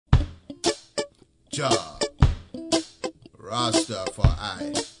Jah,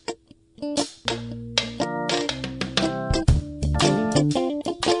 Rastafari.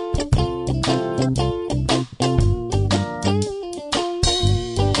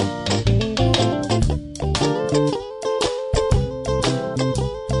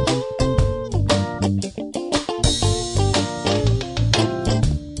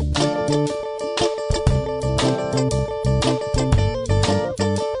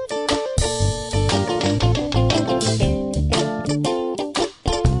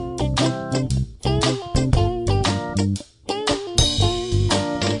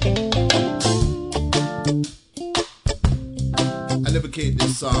 Dedicate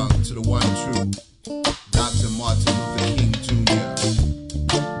this song to the one true Dr. Martin Luther King Jr.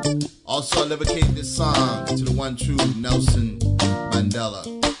 Also, I dedicate this song to the one true Nelson Mandela.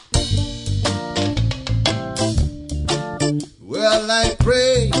 Well, I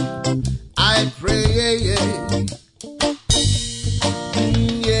pray, I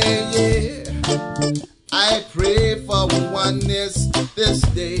pray for oneness this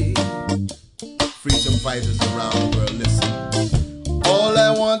day. Freedom fighters around the world, listen. All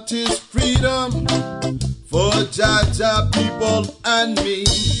I want is freedom for Jaja people and me.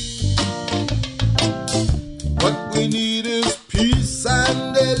 What we need is peace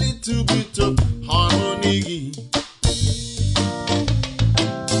and a little bit of harmony.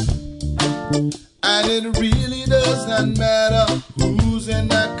 And it really does not matter who's in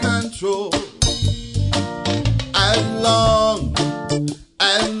that control. As long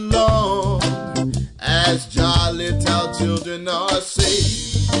as Jah little children are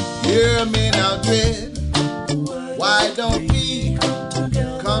safe. Hear me now, dread. Why don't we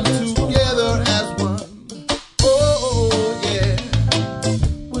come together as one? Oh yeah.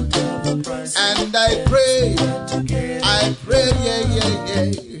 And I pray, yeah.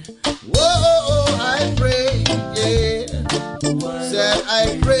 Whoa, I pray, yeah. Said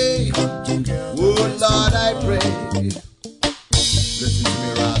I pray, oh Lord, I pray. Listen to me,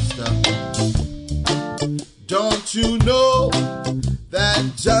 Rasta. Don't you know that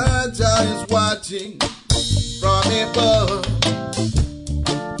Jaja is watching from above?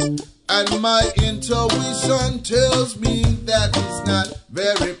 And my intuition tells me that he's not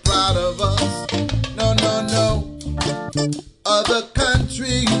very proud of us. No. Other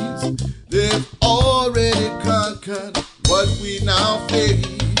countries, they've already conquered what we now face.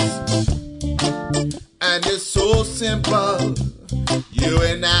 And it's so simple. You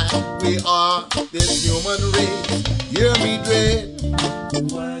and I, we are this human race. Hear me, dread.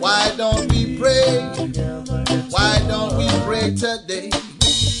 Why don't we pray? Why don't we pray today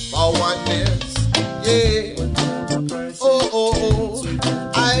for oneness? Yeah. Oh.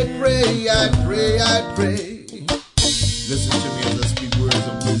 I pray. Listen to me as I speak words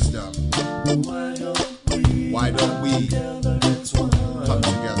of wisdom. Why don't we come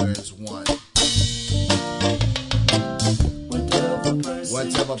together as one?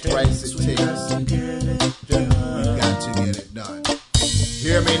 Whatever price it takes, we've got to get it done.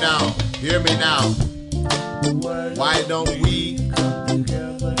 Hear me now. Why don't we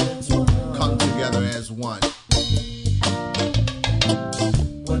come together as one?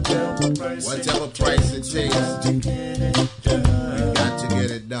 Whatever price it takes, we've got to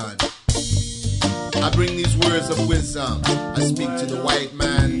get it done. I bring these words of wisdom. I speak to the white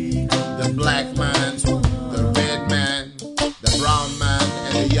man, the black man, the red man, the brown man,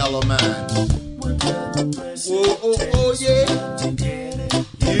 and the yellow man. Oh, yeah.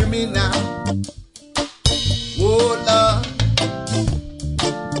 Hear me now. Oh, Lord.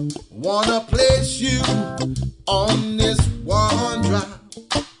 Wanna place you on this one drop.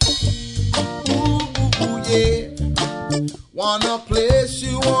 Ooh, yeah. Wanna place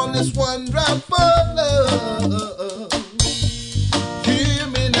you on this one drop of love. Hear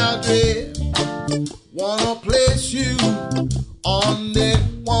me now, dread. Wanna place you on that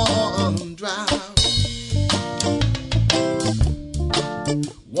one drop.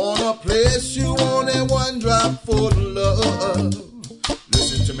 Wanna place you